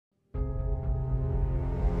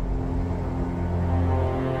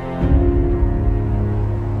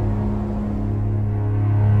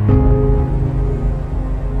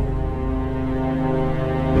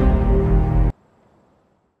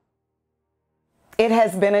It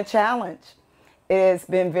has been a challenge. It has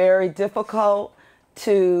been very difficult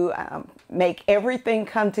to make everything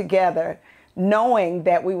come together, knowing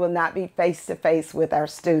that we will not be face-to-face with our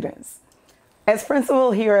students. As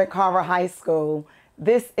principal here at Carver High School,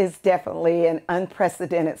 this is definitely an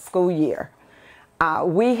unprecedented school year.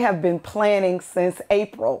 We have been planning since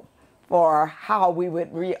April for how we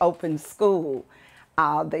would reopen school.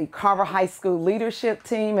 The Carver High School leadership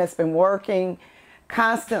team has been working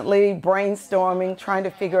constantly, brainstorming, trying to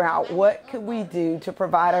figure out what could we do to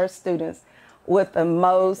provide our students with the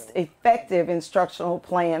most effective instructional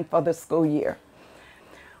plan for the school year.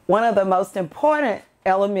 One of the most important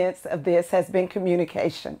elements of this has been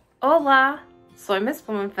communication. Hola, soy Miss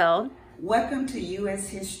Blumenfeld. Welcome to U.S.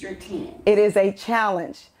 History 10. It is a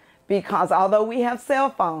challenge because although we have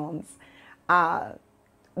cell phones,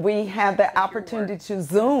 we have the opportunity to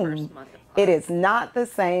Zoom. It is not the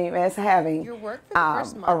same as having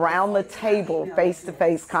around the table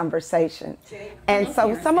face-to-face conversation. And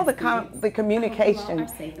so some of the communication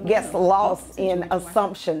gets lost in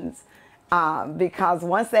assumptions because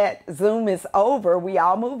once that Zoom is over, we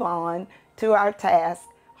all move on to our task,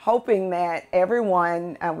 hoping that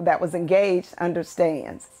everyone that was engaged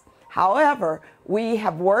understands. However, we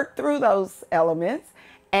have worked through those elements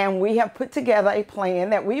and we have put together a plan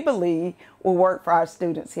that we believe will work for our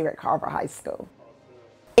students here at Carver High School.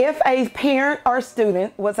 If a parent or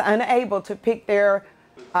student was unable to pick their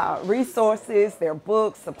resources, their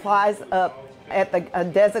books, supplies up at a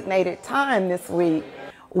designated time this week,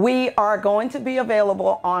 we are going to be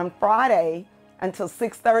available on Friday until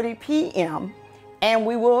 6:30 p.m. and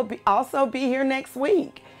we will also be here next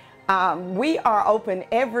week. We are open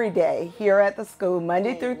every day here at the school,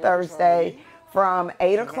 Monday through Thursday, from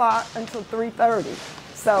 8 o'clock until 3:30.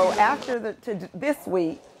 So after this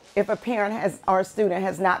week, if a parent or a student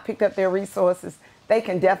has not picked up their resources, they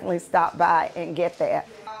can definitely stop by and get that.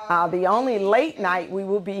 The only late night we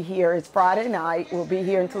will be here is Friday night. We'll be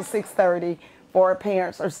here until 6:30 for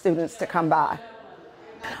parents or students to come by.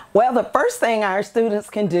 Well, the first thing our students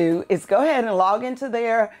can do is go ahead and log into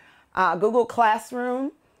their Google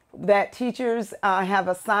Classroom that teachers have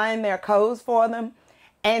assigned their codes for them,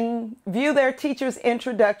 and view their teacher's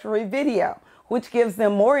introductory video, which gives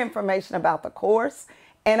them more information about the course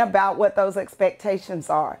and about what those expectations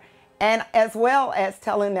are. And as well as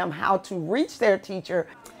telling them how to reach their teacher,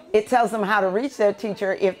 it tells them how to reach their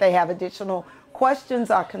teacher if they have additional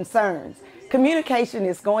questions or concerns. Communication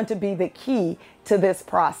is going to be the key to this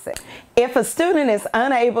process. If a student is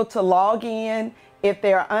unable to log in, if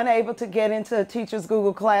they're unable to get into a teacher's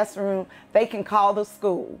Google Classroom, they can call the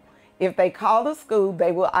school. If they call the school,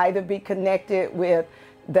 they will either be connected with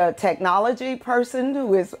the technology person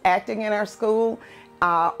who is acting in our school,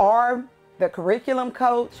 or the curriculum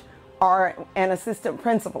coach, or an assistant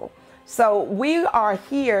principal. So we are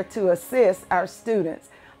here to assist our students.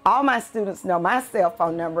 All my students know my cell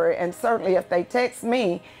phone number, and certainly if they text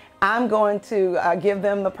me, I'm going to give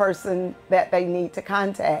them the person that they need to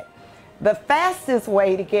contact. The fastest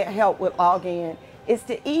way to get help with login is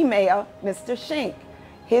to email Mr. Schenk.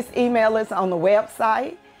 His email is on the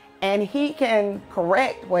website, and he can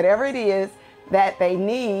correct whatever it is that they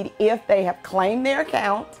need if they have claimed their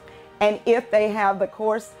account and if they have the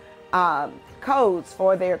course codes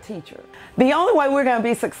for their teacher. The only way we're going to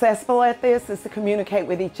be successful at this is to communicate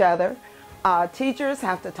with each other. Teachers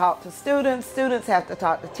have to talk to students, students have to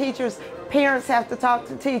talk to teachers, parents have to talk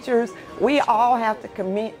to teachers. We all have to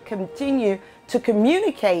continue to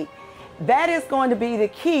communicate. That is going to be the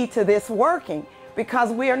key to this working,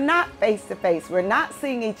 because we are not face-to-face. We're not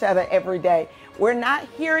seeing each other every day. We're not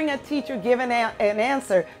hearing a teacher give an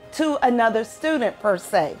answer to another student per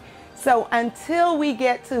se. So until we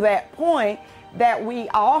get to that point that we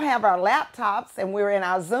all have our laptops and we're in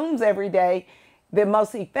our Zooms every day, the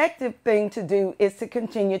most effective thing to do is to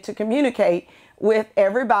continue to communicate with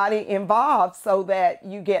everybody involved so that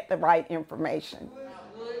you get the right information.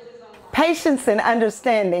 Patience and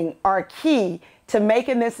understanding are key to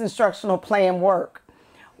making this instructional plan work.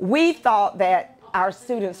 We thought that our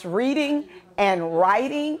students reading and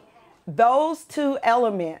writing, those two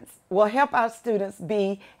elements will help our students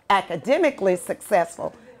be academically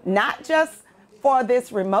successful, not just for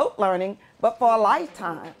this remote learning, but for a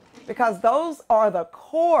lifetime, because those are the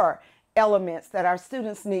core elements that our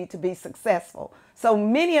students need to be successful. So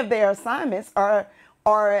many of their assignments are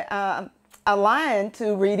aligned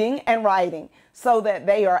to reading and writing so that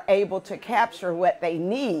they are able to capture what they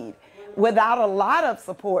need without a lot of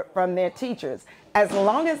support from their teachers. As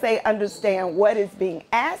long as they understand what is being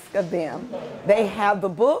asked of them, they have the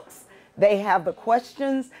books, they have the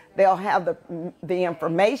questions, they'll have the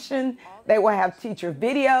information, they will have teacher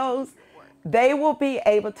videos, they will be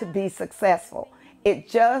able to be successful. It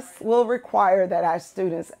just will require that our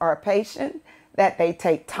students are patient, that they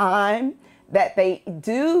take time, that they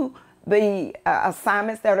do the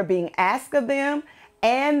assignments that are being asked of them,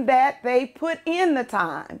 and that they put in the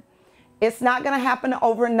time. It's not going to happen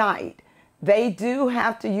overnight. They do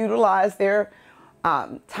have to utilize their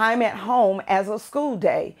time at home as a school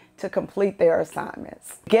day to complete their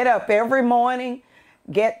assignments. Get up every morning,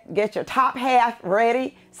 get your top half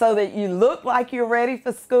ready so that you look like you're ready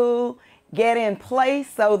for school. Get in place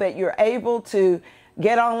so that you're able to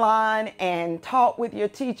get online and talk with your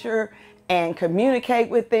teacher and communicate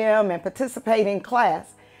with them and participate in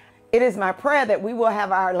class. It is my prayer that we will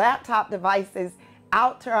have our laptop devices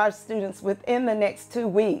out to our students within the next 2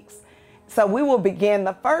 weeks. So we will begin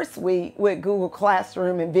the first week with Google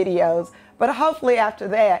Classroom and videos, but hopefully after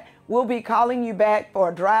that, we'll be calling you back for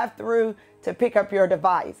a drive-through to pick up your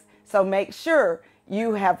device. So make sure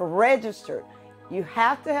you have registered. You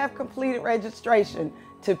have to have completed registration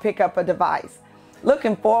to pick up a device.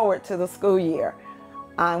 Looking forward to the school year.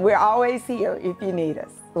 We're always here if you need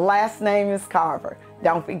us. Last name is Carver.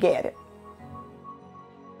 Don't forget it.